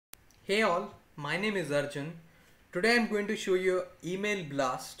Hey all, my name is Arjun. Today I'm going to show you email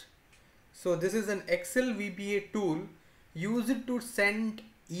blast. So this is an Excel VBA tool used to send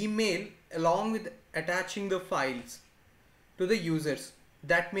email along with attaching the files to the users.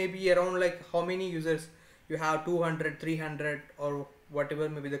 That may be around like how many users you have, 200, 300 or whatever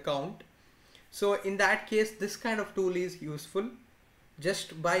may be the count. So in that case this kind of tool is useful.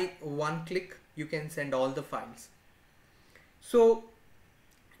 Just by one click you can send all the files. So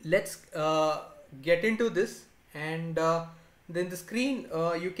let's get into this, and then the screen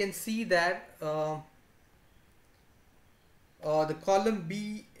you can see that the column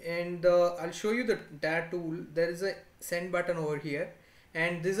B, and I'll show you the that tool. There is a send button over here,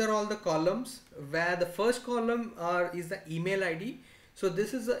 and these are all the columns where the first column is the email ID. So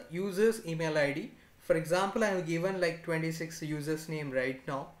this is a user's email ID. For example, I have given like 26 users name right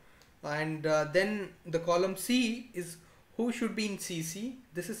now, and then the column C is who should be in CC.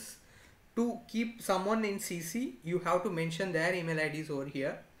 This is to keep someone in CC, you have to mention their email IDs over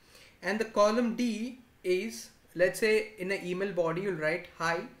here. And the column D is, let's say in an email body you'll write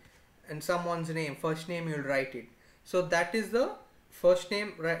hi and someone's name, first name you'll write it. So that is the first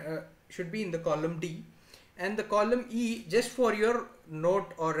name should be in the column D. And the column E, just for your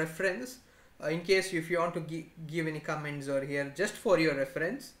note or reference, in case if you want to give any comments over here, just for your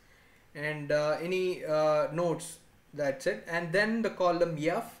reference and any notes, that's it. And then the column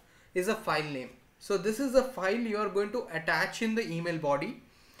F is a file name. So this is a file you are going to attach in the email body.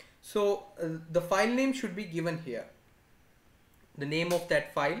 So the file name should be given here, the name of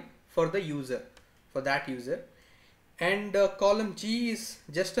that file for the user, for that user. And column G is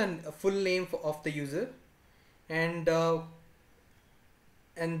just a full name of the user, and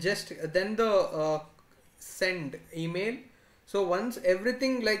just then the send email. So once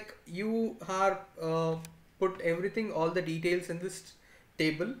everything, like you are put everything, all the details in this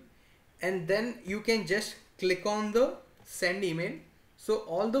table, and then you can just click on the send email. So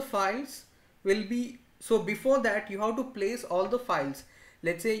all the files will be, so before that you have to place all the files.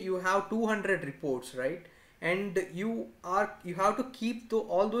 Let's say you have 200 reports, right? And you have to keep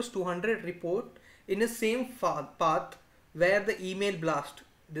all those 200 report in the same path where the email blast,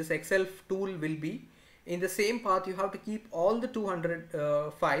 this Excel tool will be. In the same path you have to keep all the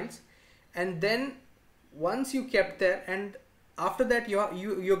 200 files, and then once you kept there, and after that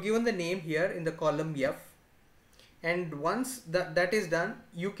you're given the name here in the column F, and once that is done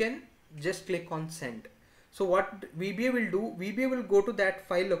you can just click on send. So what VBA will do, VBA will go to that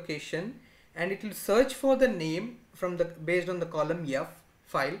file location and it will search for the name from the based on the column F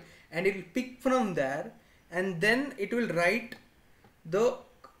file, and it will pick from there, and then it will write the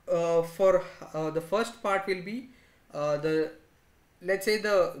for the first part will be the, let's say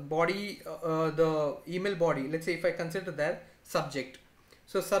the body, the email body. Let's say if I consider that subject,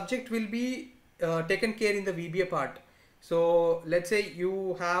 so subject will be taken care in the VBA part. So let's say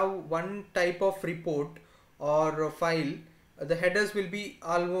you have one type of report or file, the headers will be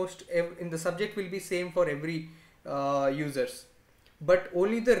almost in the subject will be same for every users, but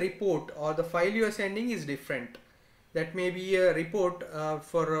only the report or the file you are sending is different. That may be a report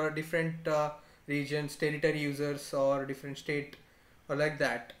for different regions, territory users, or different state, or like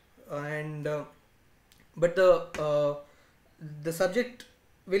that. And but the subject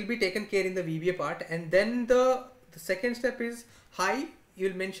will be taken care in the VBA part, and then the second step is hi,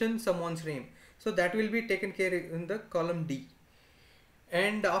 you'll mention someone's name, so that will be taken care in the column D.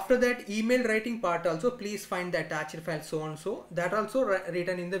 And after that, email writing part also, please find the attached file so and so, that also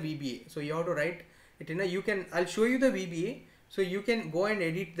written in the VBA. So you have to write it in a, you can, I'll show you the VBA, so you can go and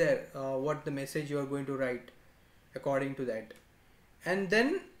edit there what the message you are going to write according to that. And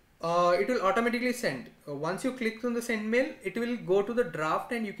then it will automatically send. Once you click on the send mail, it will go to the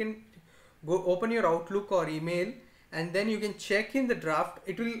draft, and you can go open your Outlook or email, and then you can check in the draft.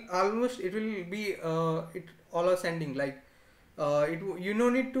 It will be it all are sending, like you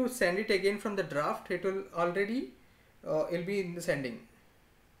no need to send it again from the draft. It will already it'll be in the sending.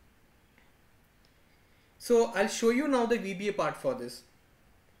 So I'll show you now the VBA part for this.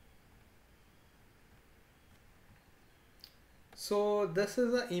 So this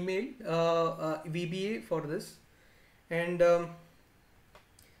is the email VBA for this, and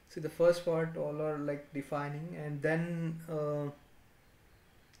see the first part all are like defining, and then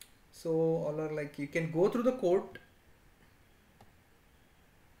so all are like, you can go through the code,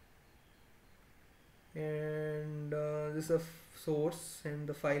 and this is a source and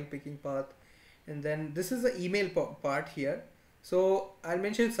the file picking path, and then this is the email part here. So I'll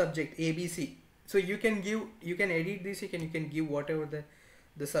mention subject ABC. So you can edit this, you can give whatever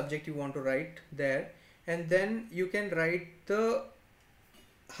the subject you want to write there, and then you can write the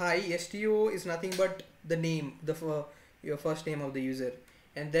hi sto is nothing but the name, your first name of the user,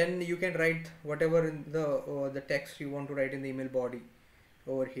 and then you can write whatever in the text you want to write in the email body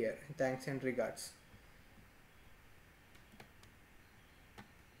over here. Thanks and regards.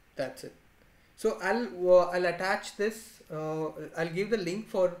 That's it. So I'll attach this. I'll give the link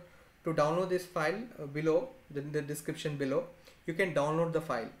for to download this file below the description below. You can download the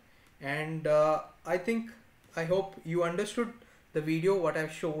file, and I hope you understood the video what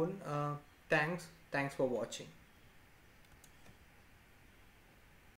I've shown. Thanks for watching.